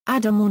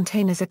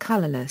Adamantane is a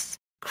colorless,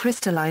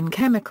 crystalline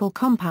chemical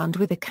compound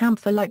with a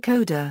camphor-like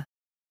odor.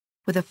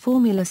 With a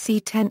formula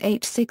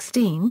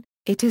C10H16,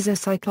 it is a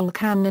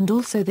cycloalkane and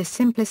also the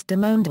simplest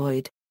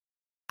diamondoid.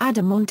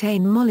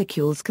 Adamantane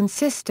molecules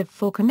consist of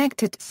 4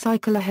 connected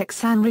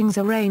cyclohexane rings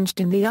arranged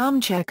in the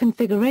armchair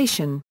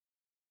configuration.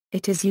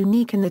 It is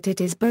unique in that it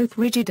is both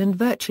rigid and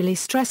virtually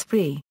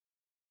stress-free.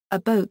 A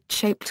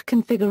boat-shaped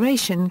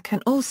configuration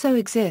can also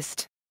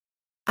exist.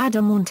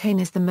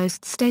 Adamantane is the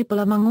most stable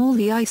among all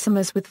the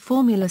isomers with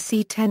formula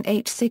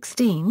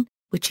C10H16,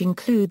 which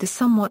include the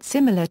somewhat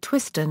similar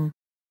twistane.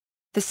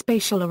 The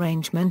spatial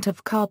arrangement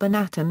of carbon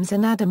atoms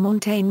in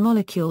adamantane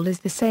molecule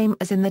is the same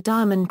as in the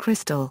diamond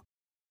crystal.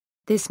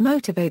 This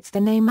motivates the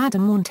name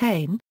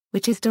adamantane,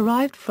 which is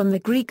derived from the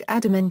Greek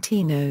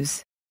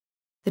adamantinos.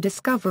 The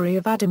discovery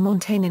of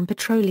adamantane in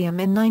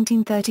petroleum in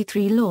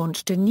 1933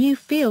 launched a new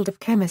field of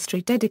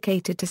chemistry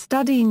dedicated to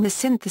studying the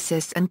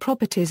synthesis and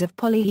properties of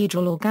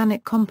polyhedral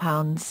organic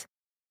compounds.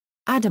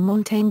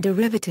 Adamantane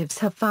derivatives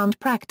have found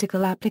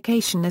practical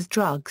application as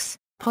drugs,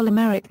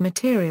 polymeric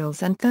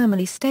materials and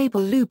thermally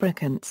stable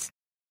lubricants.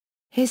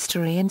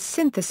 History and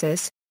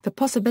synthesis. The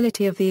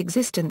possibility of the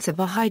existence of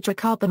a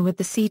hydrocarbon with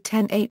the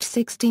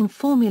C10H16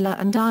 formula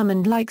and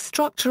diamond-like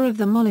structure of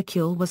the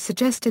molecule was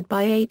suggested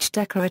by H.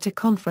 Decker at a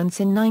conference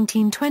in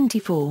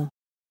 1924.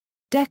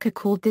 Decker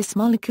called this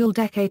molecule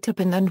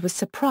decatepene and was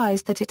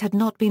surprised that it had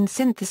not been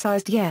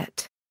synthesized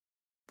yet.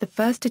 The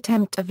first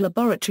attempt of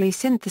laboratory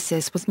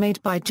synthesis was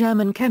made by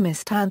German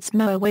chemist Hans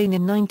Moerwein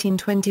in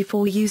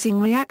 1924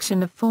 using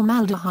reaction of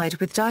formaldehyde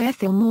with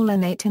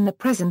diethylmalonate in the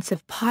presence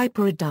of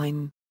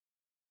piperidine.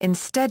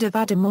 Instead of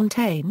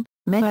adamantane,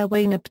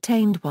 Moerwein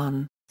obtained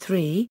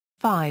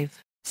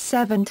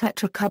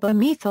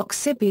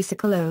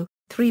 1,3,5,7-tetracarbomethoxybutyl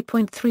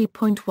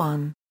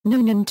 3.3.1,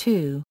 nonan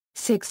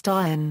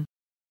 2,6-diene.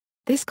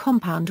 This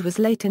compound was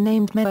later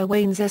named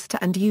Moerwein's ester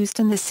and used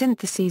in the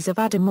syntheses of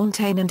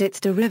adamantane and its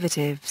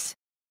derivatives.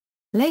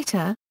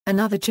 Later,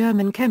 another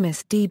German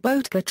chemist D.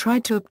 Boettger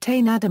tried to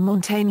obtain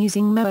adamantane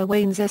using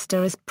Moerwein's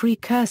ester as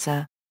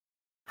precursor.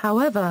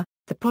 However,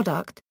 the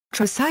product,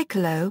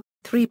 tricyclo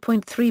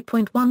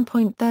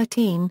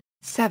 3.3.1.13,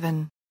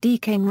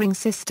 7-decane ring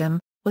system,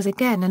 was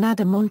again an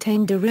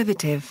adamantane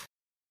derivative.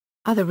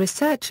 Other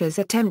researchers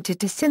attempted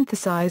to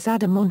synthesize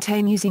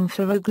adamantane using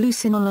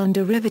fluoroglucinol and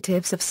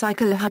derivatives of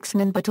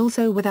cyclohexane but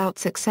also without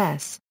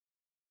success.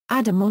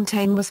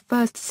 Adamantane was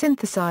first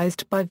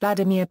synthesized by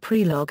Vladimir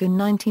Prelog in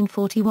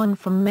 1941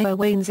 from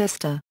Moerwein's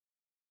ester.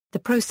 The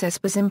process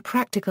was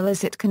impractical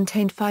as it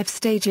contained 5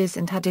 stages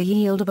and had a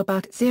yield of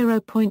about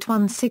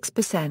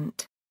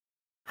 0.16%.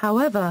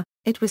 However,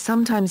 it was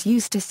sometimes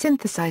used to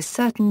synthesize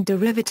certain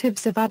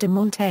derivatives of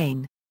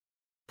adamantane.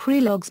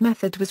 Prelog's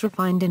method was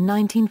refined in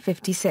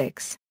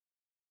 1956.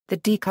 The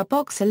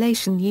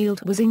decarboxylation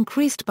yield was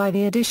increased by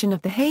the addition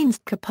of the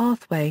Hainzke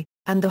pathway,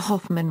 and the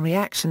Hofmann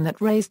reaction that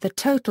raised the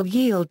total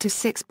yield to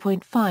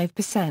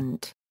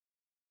 6.5%.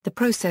 The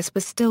process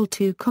was still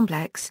too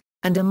complex,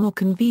 and a more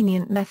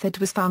convenient method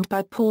was found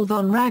by Paul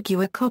von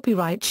Raguer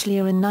copyright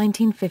Schlier in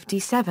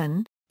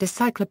 1957.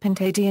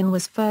 Dicyclopentadiene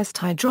was first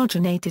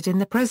hydrogenated in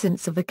the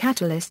presence of a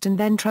catalyst and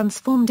then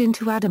transformed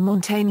into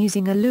adamantane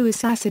using a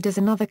Lewis acid as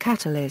another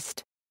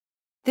catalyst.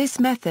 This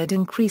method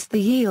increased the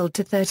yield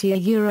to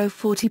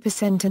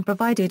 30–40% and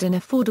provided an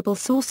affordable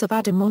source of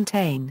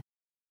adamantane.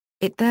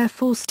 It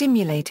therefore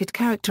stimulated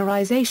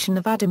characterization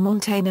of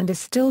adamantane and is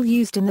still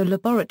used in the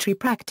laboratory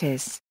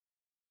practice.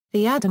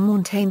 The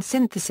adamantane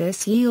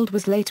synthesis yield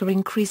was later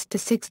increased to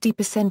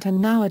 60% and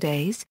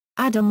nowadays,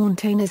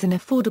 adamantane is an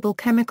affordable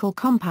chemical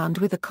compound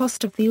with a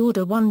cost of the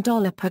order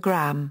 $1 per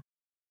gram.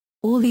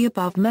 All the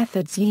above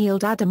methods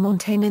yield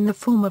adamantane in the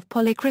form of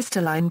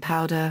polycrystalline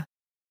powder.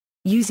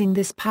 Using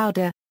this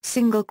powder,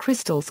 single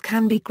crystals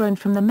can be grown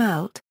from the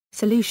melt,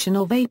 solution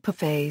or vapor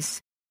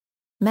phase.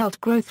 Melt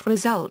growth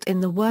result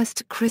in the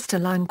worst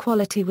crystalline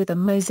quality with a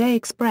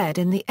mosaic spread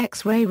in the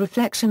X-ray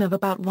reflection of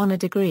about 1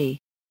 degree.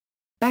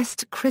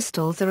 Best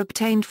crystals are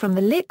obtained from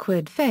the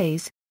liquid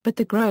phase, but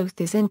the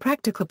growth is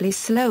impracticably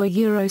slow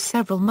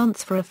several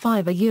months for a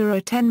 5 10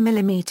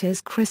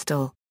 mm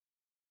crystal.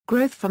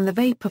 Growth from the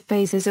vapor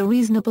phase is a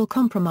reasonable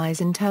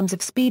compromise in terms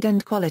of speed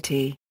and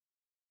quality.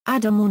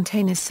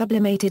 Adamantane is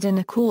sublimated in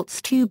a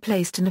quartz tube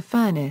placed in a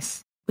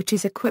furnace, which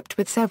is equipped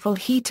with several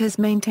heaters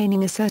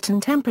maintaining a certain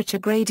temperature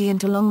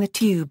gradient along the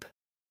tube.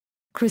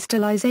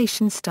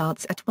 Crystallization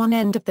starts at one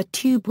end of the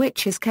tube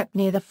which is kept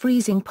near the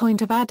freezing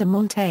point of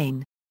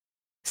adamantane.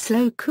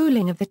 Slow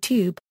cooling of the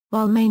tube,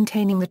 while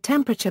maintaining the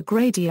temperature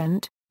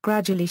gradient,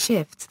 gradually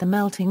shifts the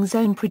melting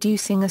zone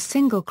producing a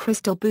single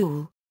crystal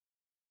boule.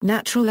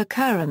 Natural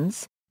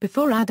occurrence.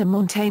 Before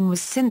adamantane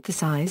was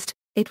synthesized,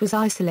 it was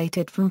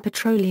isolated from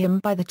petroleum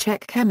by the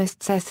Czech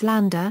chemists S.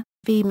 Lander,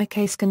 V.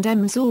 Makejsk and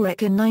M.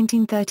 Zorek in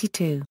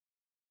 1932.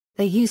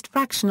 They used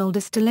fractional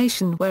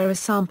distillation where a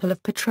sample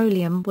of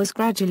petroleum was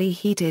gradually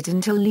heated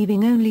until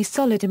leaving only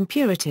solid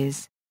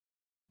impurities.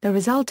 The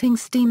resulting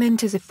steam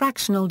enters a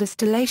fractional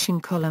distillation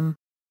column.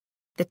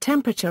 The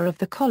temperature of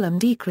the column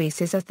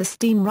decreases as the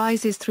steam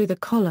rises through the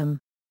column.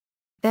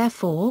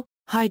 Therefore,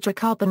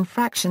 hydrocarbon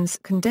fractions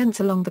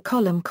condense along the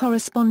column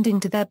corresponding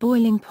to their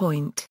boiling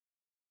point.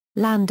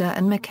 Lander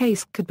and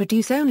McCase could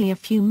produce only a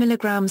few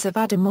milligrams of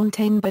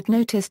adamantane but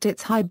noticed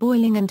its high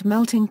boiling and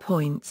melting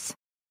points.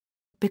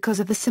 Because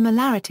of the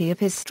similarity of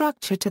his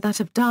structure to that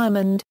of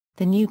diamond,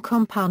 the new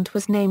compound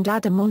was named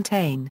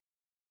adamantane.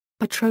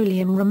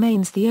 Petroleum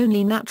remains the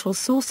only natural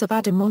source of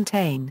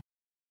adamantane.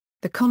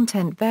 The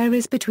content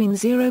varies between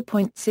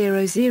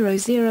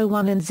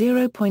 0.0001 and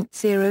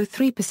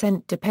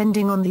 0.03%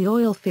 depending on the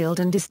oil field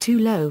and is too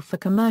low for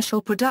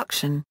commercial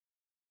production.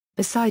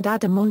 Beside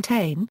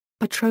adamantane,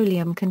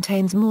 petroleum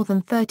contains more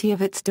than 30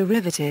 of its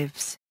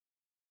derivatives.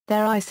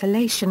 Their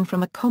isolation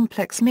from a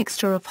complex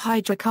mixture of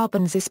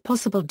hydrocarbons is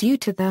possible due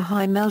to their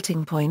high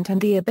melting point and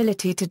the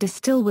ability to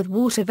distill with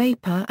water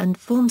vapor and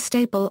form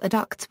stable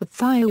adducts with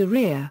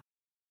thiourea.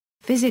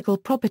 Physical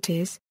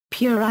properties: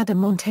 pure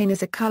adamantane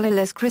is a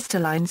colorless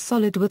crystalline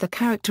solid with a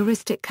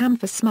characteristic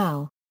camphor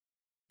smell.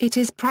 It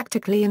is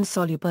practically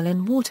insoluble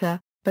in water,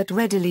 but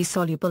readily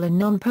soluble in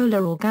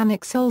nonpolar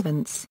organic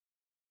solvents.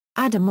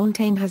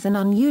 Adamantane has an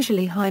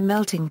unusually high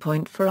melting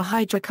point for a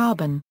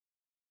hydrocarbon.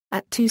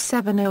 At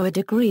 270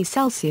 degrees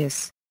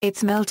Celsius,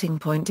 its melting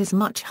point is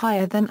much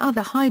higher than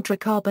other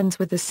hydrocarbons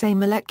with the same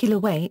molecular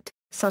weight,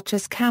 such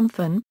as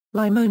camphor,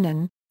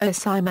 limonen,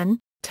 isomers,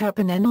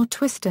 terpenen or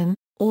twistane,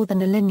 or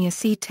than a linear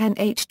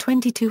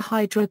C10H22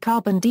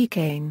 hydrocarbon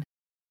decane.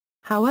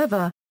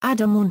 However,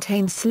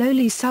 adamantane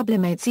slowly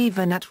sublimates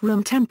even at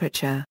room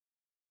temperature.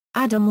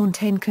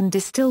 Adamantane can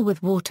distill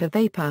with water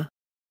vapor.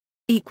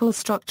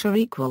 Structure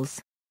equals.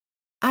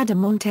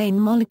 Adamantane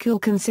molecule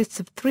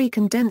consists of 3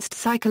 condensed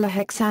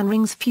cyclohexane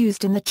rings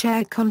fused in the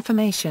chair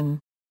conformation.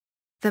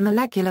 The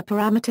molecular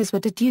parameters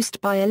were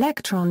deduced by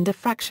electron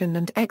diffraction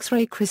and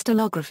X-ray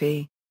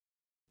crystallography.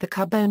 The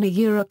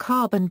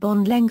carbon-carbon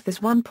bond length is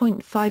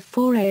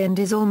 1.54 A and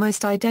is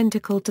almost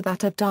identical to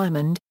that of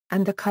diamond,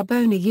 and the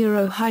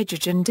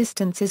carbon-hydrogen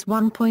distance is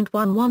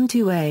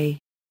 1.112 A.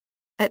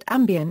 At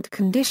ambient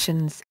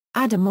conditions,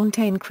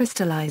 adamantane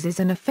crystallizes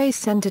in a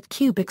face-centered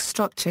cubic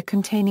structure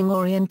containing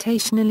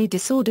orientationally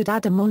disordered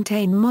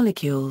adamantane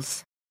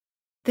molecules.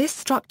 This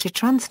structure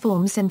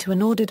transforms into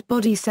an ordered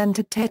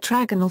body-centered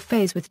tetragonal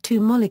phase with 2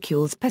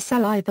 molecules per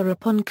cell either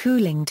upon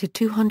cooling to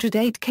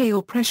 208 K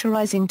or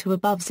pressurizing to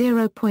above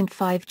 0.5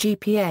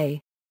 GPa.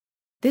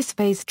 This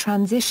phase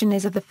transition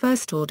is of the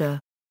first order.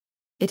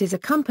 It is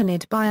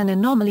accompanied by an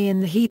anomaly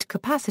in the heat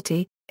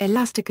capacity,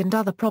 elastic and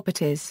other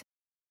properties.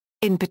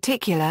 In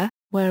particular,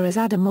 whereas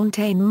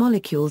adamantane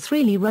molecules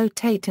really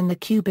rotate in the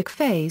cubic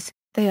phase,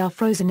 they are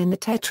frozen in the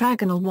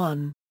tetragonal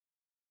one.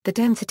 The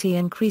density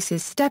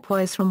increases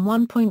stepwise from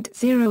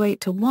 1.08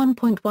 to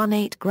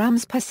 1.18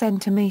 grams per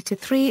centimeter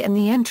 3 and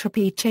the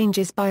entropy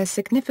changes by a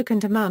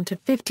significant amount of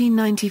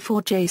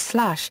 1594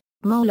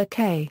 J/molar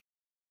K.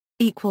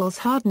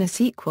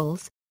 Hardness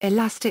equals,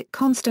 elastic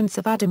constants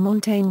of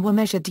adamantane were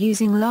measured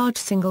using large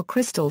single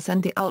crystals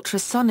and the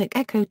ultrasonic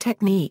echo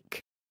technique.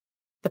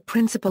 The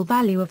principal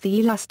value of the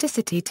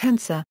elasticity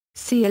tensor,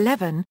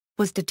 C11,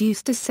 was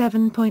deduced as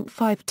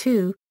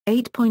 7.52,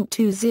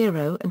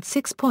 8.20 and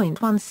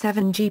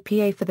 6.17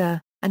 GPa for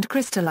the and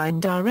crystalline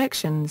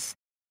directions.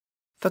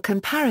 For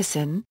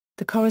comparison,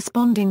 the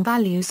corresponding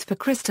values for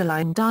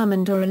crystalline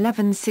diamond are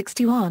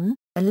 1161,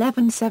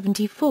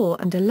 1174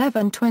 and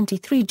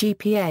 1123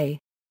 GPa.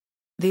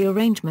 The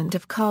arrangement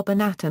of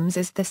carbon atoms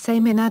is the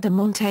same in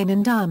adamantane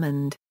and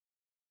diamond.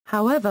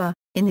 However,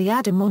 in the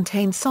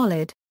adamantane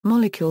solid,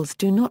 molecules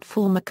do not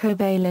form a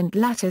covalent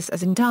lattice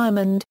as in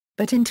diamond,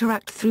 but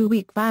interact through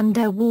weak van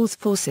der Waals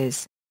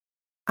forces.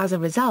 As a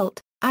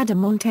result,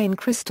 adamantane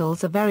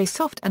crystals are very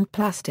soft and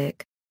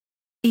plastic.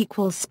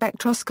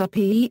 Spectroscopy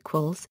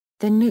equals,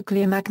 the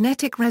nuclear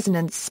magnetic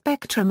resonance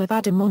spectrum of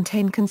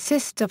adamantane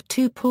consists of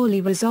 2 poorly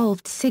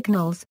resolved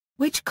signals,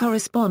 which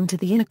correspond to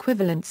the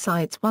inequivalent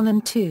sites 1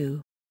 and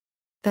 2.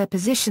 Their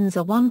positions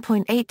are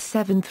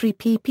 1.873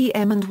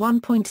 ppm and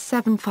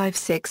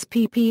 1.756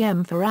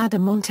 ppm for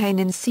adamantane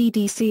in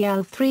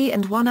CDCl3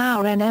 and 1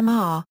 hour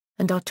NMR,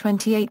 and are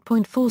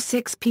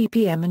 28.46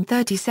 ppm and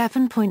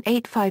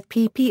 37.85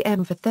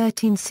 ppm for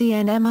 13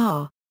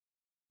 CNMR.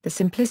 The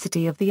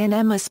simplicity of the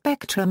NMR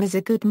spectrum is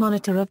a good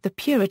monitor of the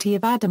purity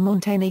of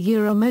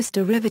adamantane. Most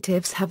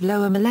derivatives have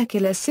lower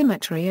molecular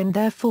symmetry and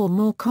therefore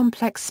more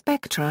complex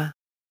spectra.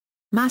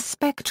 Mass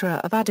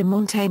spectra of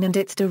adamantane and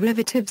its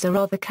derivatives are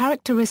rather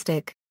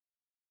characteristic.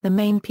 The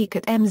main peak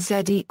at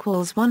MZ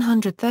equals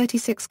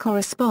 136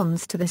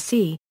 corresponds to the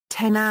C,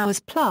 10 hours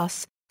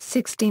plus,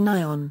 16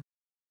 ion.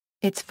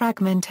 Its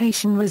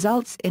fragmentation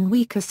results in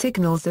weaker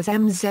signals as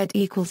MZ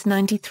equals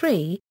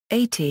 93,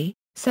 80,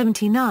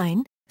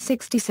 79,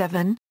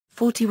 67,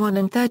 41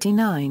 and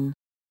 39.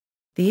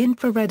 The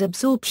infrared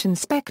absorption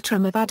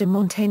spectrum of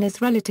adamantane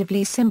is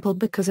relatively simple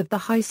because of the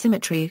high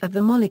symmetry of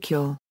the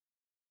molecule.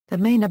 The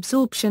main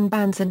absorption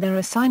bands and their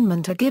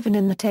assignment are given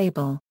in the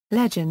table.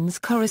 Legends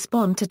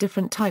correspond to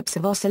different types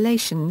of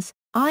oscillations,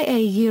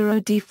 IA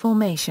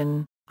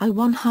deformation,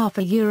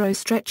 I1/2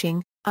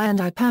 stretching, I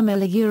and I per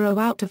mil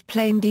out of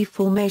plane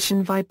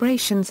deformation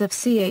vibrations of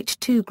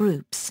CH2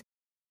 groups.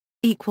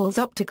 equals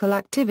optical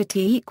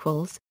activity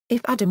equals,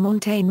 if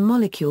adamantane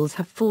molecules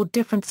have 4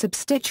 different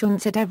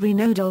substituents at every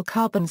nodal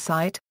carbon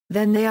site,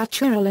 then they are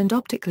chiral and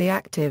optically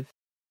active.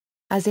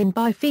 As in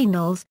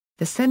biphenyls,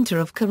 the center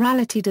of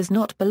chirality does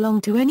not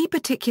belong to any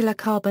particular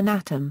carbon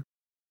atom.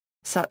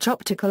 Such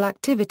optical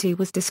activity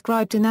was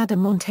described in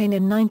adamantane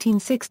in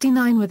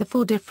 1969 with the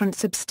 4 different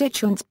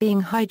substituents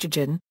being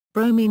hydrogen,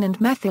 bromine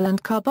and methyl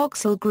and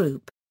carboxyl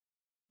group.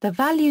 The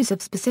values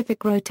of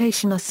specific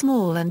rotation are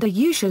small and are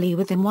usually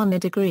within 1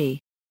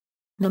 degree.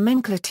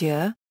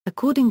 Nomenclature: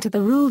 according to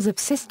the rules of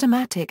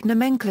systematic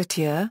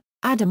nomenclature,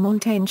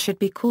 adamantane should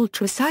be called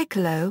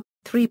tricyclo,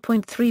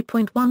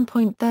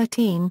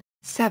 3.3.1.13,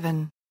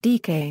 7,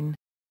 decane.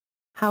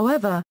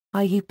 However,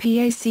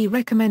 IUPAC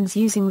recommends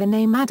using the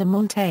name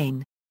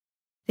adamantane.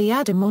 The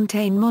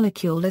adamantane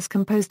molecule is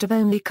composed of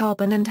only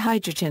carbon and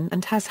hydrogen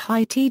and has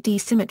high TD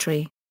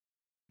symmetry.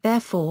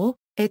 Therefore,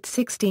 its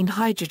 16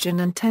 hydrogen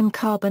and 10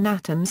 carbon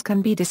atoms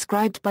can be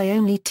described by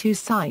only 2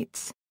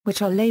 sites,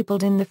 which are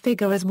labeled in the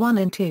figure as 1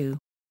 and 2.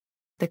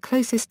 The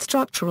closest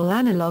structural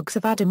analogues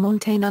of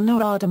adamantane are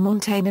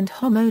noradamantane and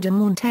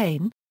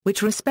homodamantane,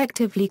 which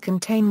respectively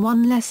contain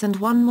 1 less and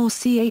 1 more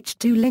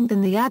CH2 link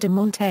than the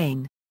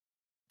adamantane.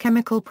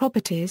 Chemical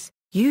properties: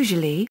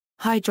 usually,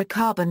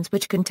 hydrocarbons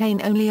which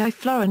contain only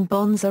I-fluorine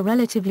bonds are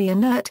relatively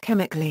inert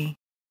chemically.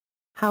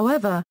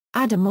 However,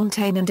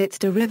 adamantane and its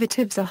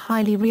derivatives are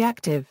highly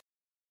reactive.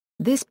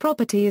 This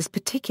property is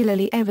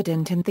particularly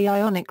evident in the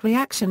ionic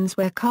reactions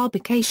where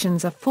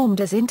carbocations are formed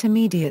as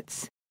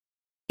intermediates.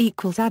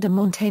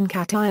 Adamantane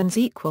cations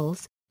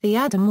equals, the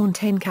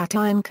adamantane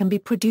cation can be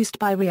produced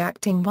by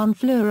reacting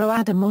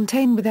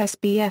 1-fluoroadamantane with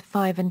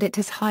SbF5 and it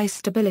has high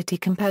stability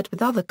compared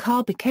with other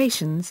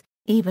carbocations,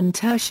 even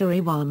tertiary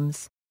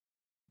ones.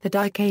 The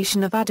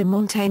dication of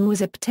adamantane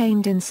was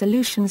obtained in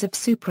solutions of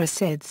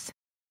superacids.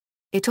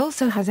 It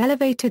also has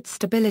elevated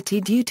stability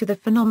due to the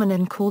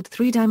phenomenon called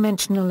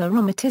three-dimensional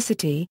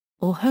aromaticity,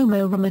 or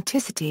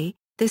homoaromaticity.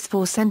 This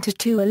 4-center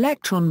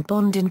 2-electron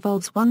bond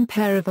involves 1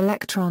 pair of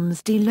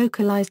electrons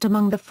delocalized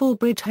among the 4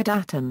 bridgehead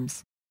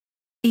atoms.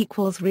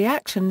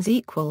 Reactions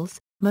equals,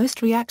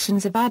 most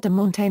reactions of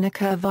adamantane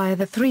occur via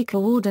the 3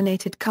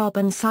 coordinated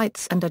carbon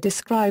sites and are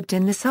described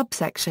in the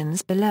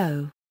subsections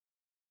below.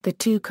 The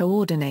 2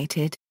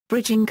 coordinated,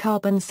 bridging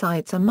carbon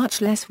sites are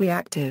much less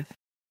reactive.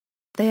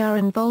 They are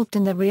involved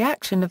in the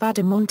reaction of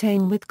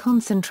adamantane with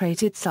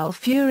concentrated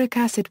sulfuric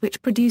acid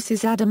which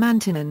produces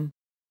adamantinon.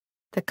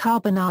 The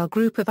carbonyl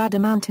group of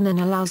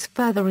adamantinon allows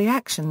further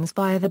reactions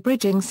via the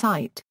bridging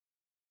site.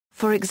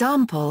 For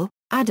example,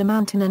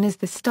 adamantinon is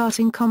the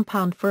starting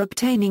compound for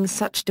obtaining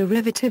such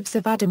derivatives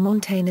of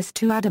adamantane as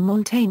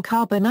 2-adamantane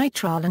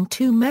carbonitrile and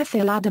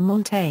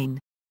 2-methyl-adamantane.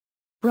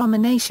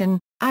 Bromination: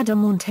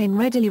 adamantane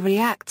readily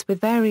reacts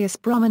with various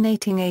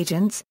brominating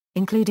agents,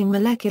 including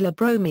molecular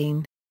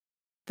bromine.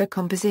 The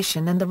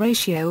composition and the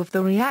ratio of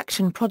the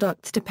reaction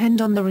products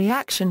depend on the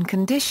reaction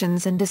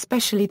conditions and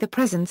especially the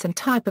presence and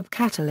type of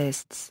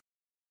catalysts.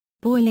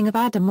 Boiling of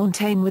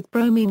adamantane with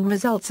bromine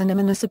results in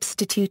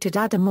aminosubstituted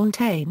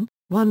adamantane,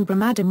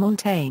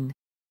 1-bromadamantane.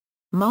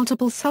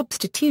 Multiple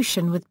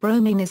substitution with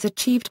bromine is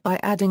achieved by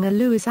adding a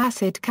Lewis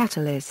acid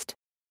catalyst.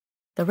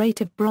 The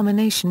rate of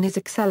bromination is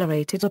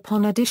accelerated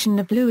upon addition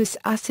of Lewis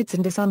acids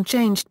and is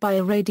unchanged by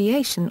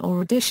irradiation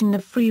or addition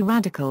of free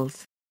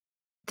radicals.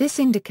 This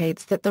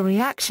indicates that the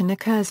reaction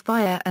occurs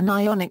via an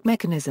ionic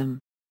mechanism.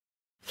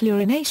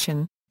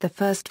 Fluorination: the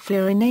first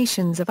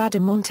fluorinations of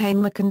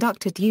adamantane were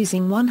conducted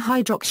using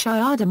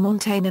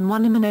 1-hydroxyadamantane and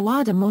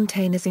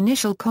 1-aminoadamantane as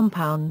initial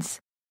compounds.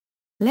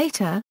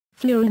 Later,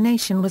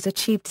 fluorination was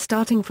achieved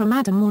starting from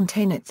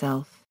adamantane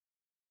itself.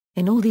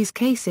 In all these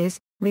cases,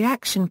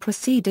 reaction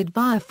proceeded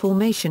via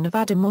formation of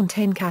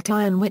adamantane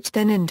cation which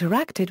then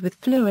interacted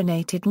with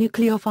fluorinated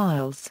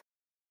nucleophiles.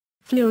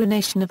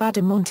 Fluorination of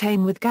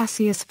adamantane with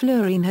gaseous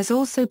fluorine has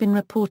also been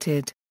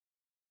reported.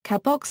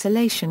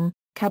 Carboxylation: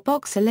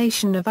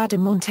 carboxylation of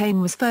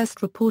adamantane was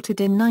first reported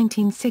in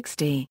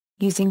 1960,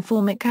 using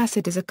formic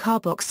acid as a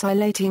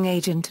carboxylating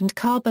agent and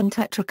carbon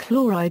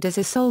tetrachloride as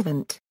a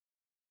solvent.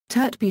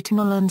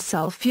 Tert-butanol and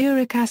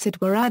sulfuric acid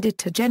were added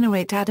to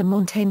generate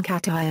adamantane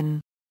cation.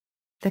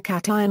 The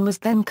cation was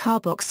then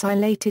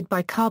carboxylated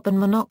by carbon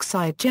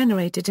monoxide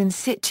generated in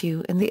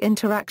situ in the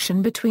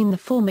interaction between the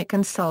formic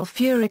and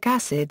sulfuric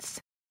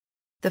acids.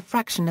 The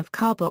fraction of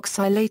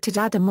carboxylated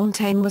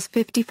adamantane was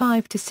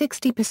 55 to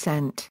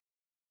 60%.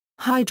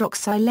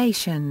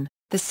 Hydroxylation: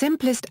 the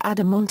simplest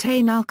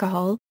adamantane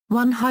alcohol,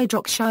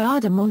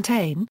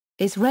 1-hydroxyadamantane,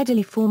 is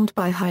readily formed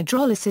by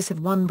hydrolysis of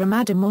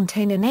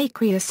 1-bromadamantane in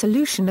aqueous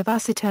solution of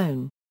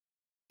acetone.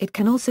 It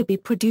can also be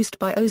produced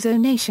by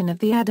ozonation of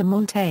the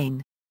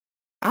adamantane.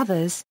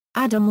 Others: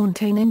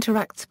 adamantane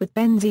interacts with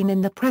benzene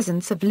in the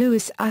presence of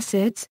Lewis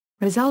acids,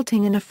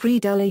 resulting in a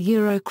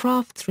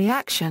Friedel-Crafts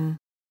reaction.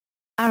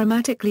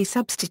 Aromatically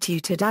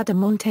substituted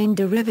adamantane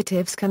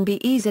derivatives can be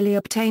easily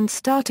obtained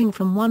starting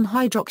from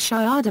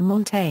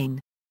 1-hydroxyadamantane.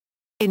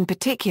 In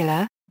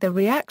particular, the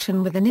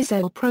reaction with an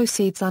isole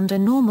proceeds under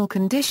normal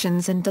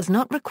conditions and does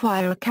not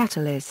require a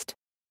catalyst.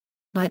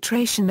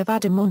 Nitration of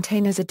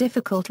adamantane is a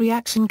difficult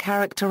reaction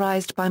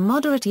characterized by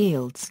moderate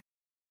yields.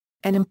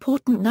 An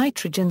important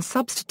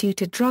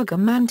nitrogen-substituted drug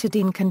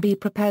amantadine can be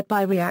prepared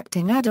by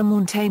reacting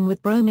adamantane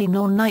with bromine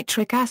or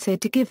nitric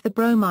acid to give the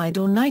bromide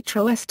or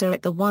nitroester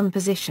at the 1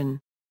 position.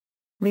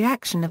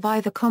 Reaction of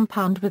either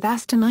compound with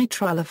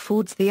astanitrile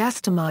affords the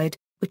astamide,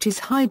 which is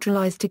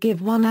hydrolyzed to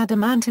give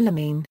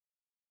 1-adamantylamine.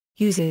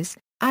 Uses: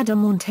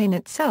 adamantane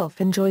itself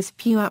enjoys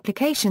few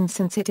applications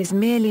since it is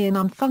merely an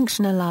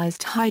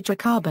unfunctionalized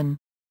hydrocarbon.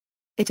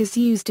 It is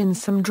used in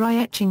some dry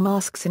etching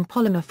masks and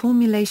polymer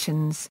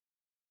formulations.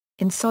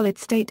 In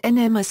solid-state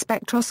NMR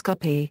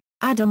spectroscopy,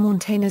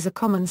 adamantane is a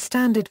common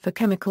standard for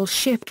chemical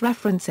shift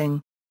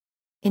referencing.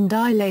 In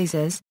dye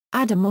lasers,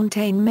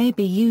 adamantane may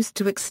be used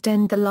to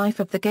extend the life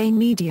of the gain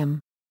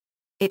medium.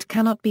 It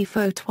cannot be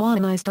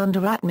photoionized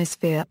under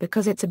atmosphere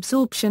because its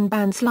absorption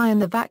bands lie in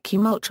the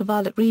vacuum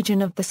ultraviolet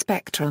region of the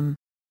spectrum.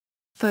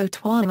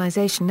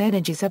 Photoionization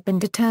energies have been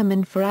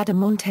determined for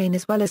adamantane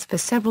as well as for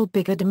several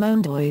bigger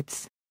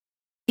diamondoids.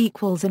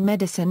 In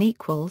medicine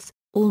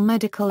all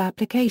medical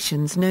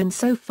applications known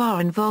so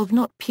far involve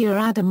not pure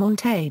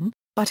adamantane,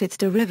 but its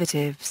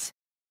derivatives.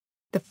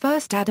 The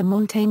first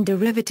adamantane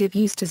derivative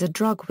used as a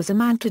drug was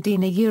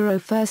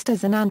amantadine, first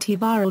as an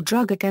antiviral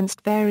drug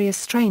against various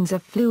strains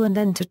of flu and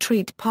then to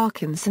treat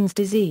Parkinson's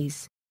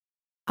disease.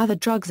 Other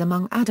drugs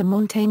among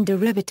adamantane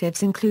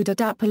derivatives include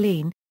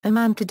adapalene,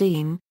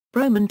 amantadine,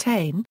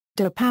 bromantane,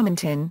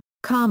 dopamantine,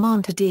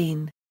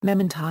 carmantadine,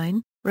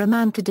 memantine,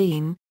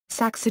 romantadine,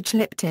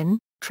 saxagliptin,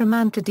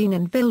 trimantadine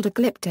and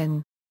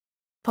vildagliptin.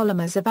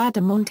 Polymers of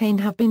adamantane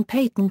have been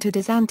patented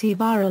as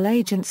antiviral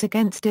agents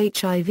against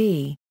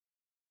HIV.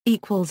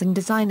 In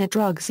designer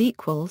drugs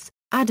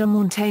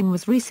adamantane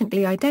was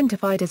recently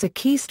identified as a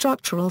key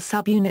structural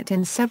subunit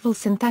in several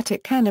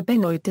synthetic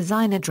cannabinoid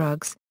designer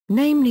drugs,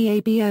 namely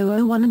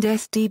AB001 and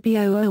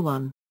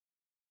SDB001.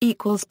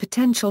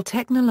 Potential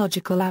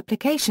technological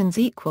applications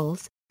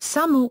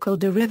some alkyl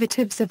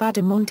derivatives of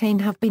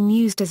adamantane have been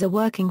used as a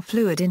working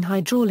fluid in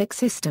hydraulic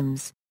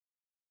systems.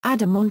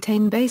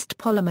 Adamantane-based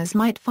polymers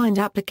might find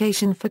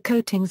application for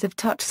coatings of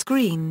touch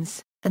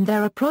screens, and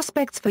there are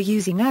prospects for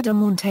using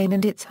adamantane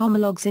and its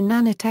homologs in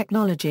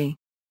nanotechnology.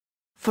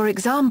 For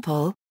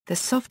example, the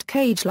soft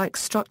cage-like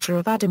structure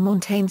of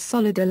adamantane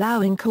solid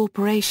allows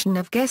incorporation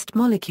of guest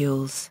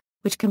molecules,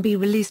 which can be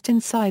released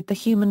inside the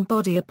human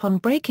body upon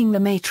breaking the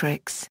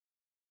matrix.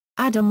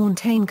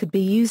 Adamantane could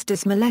be used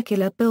as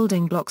molecular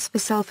building blocks for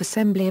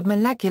self-assembly of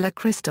molecular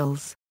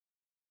crystals.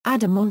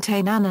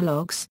 Adamantane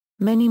analogues: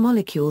 many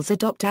molecules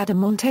adopt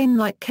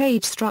adamantane-like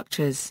cage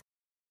structures.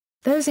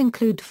 Those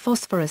include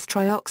phosphorus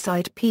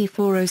trioxide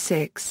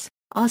P4O6,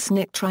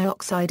 arsenic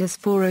trioxide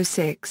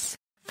as4O6,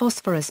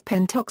 phosphorus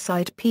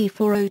pentoxide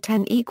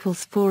P4O10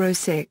 equals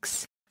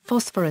 4O6,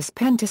 phosphorus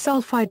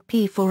pentasulfide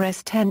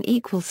P4S10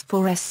 equals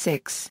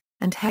 4S6,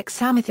 and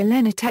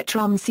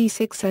hexamethylene-tetram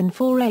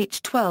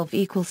C6N4H12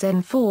 equals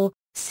N4,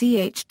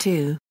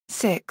 CH2,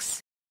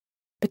 6.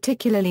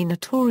 Particularly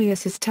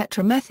notorious is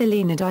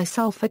tetramethylene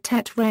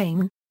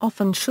disulfur-tetrane,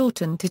 often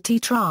shortened to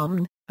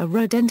tetramine, a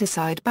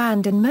rodenticide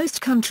banned in most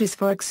countries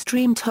for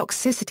extreme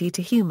toxicity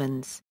to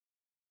humans.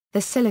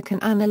 The silicon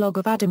analog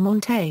of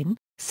adamantane,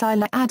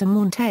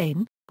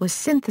 cycloadamantane, was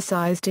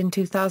synthesized in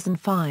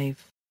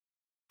 2005.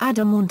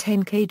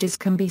 Adamantane cages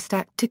can be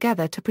stacked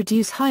together to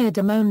produce higher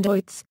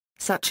diamondoids,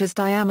 such as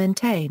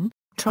diamantane,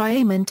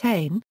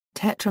 triamantane,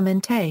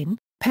 tetramantane,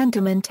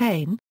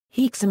 pentamantane,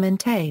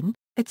 hexamantane,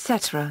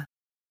 etc.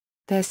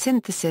 Their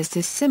synthesis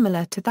is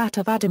similar to that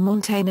of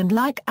adamantane, and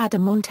like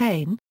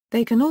adamantane,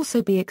 they can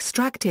also be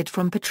extracted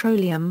from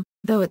petroleum,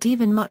 though at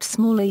even much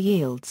smaller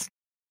yields.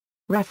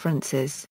 References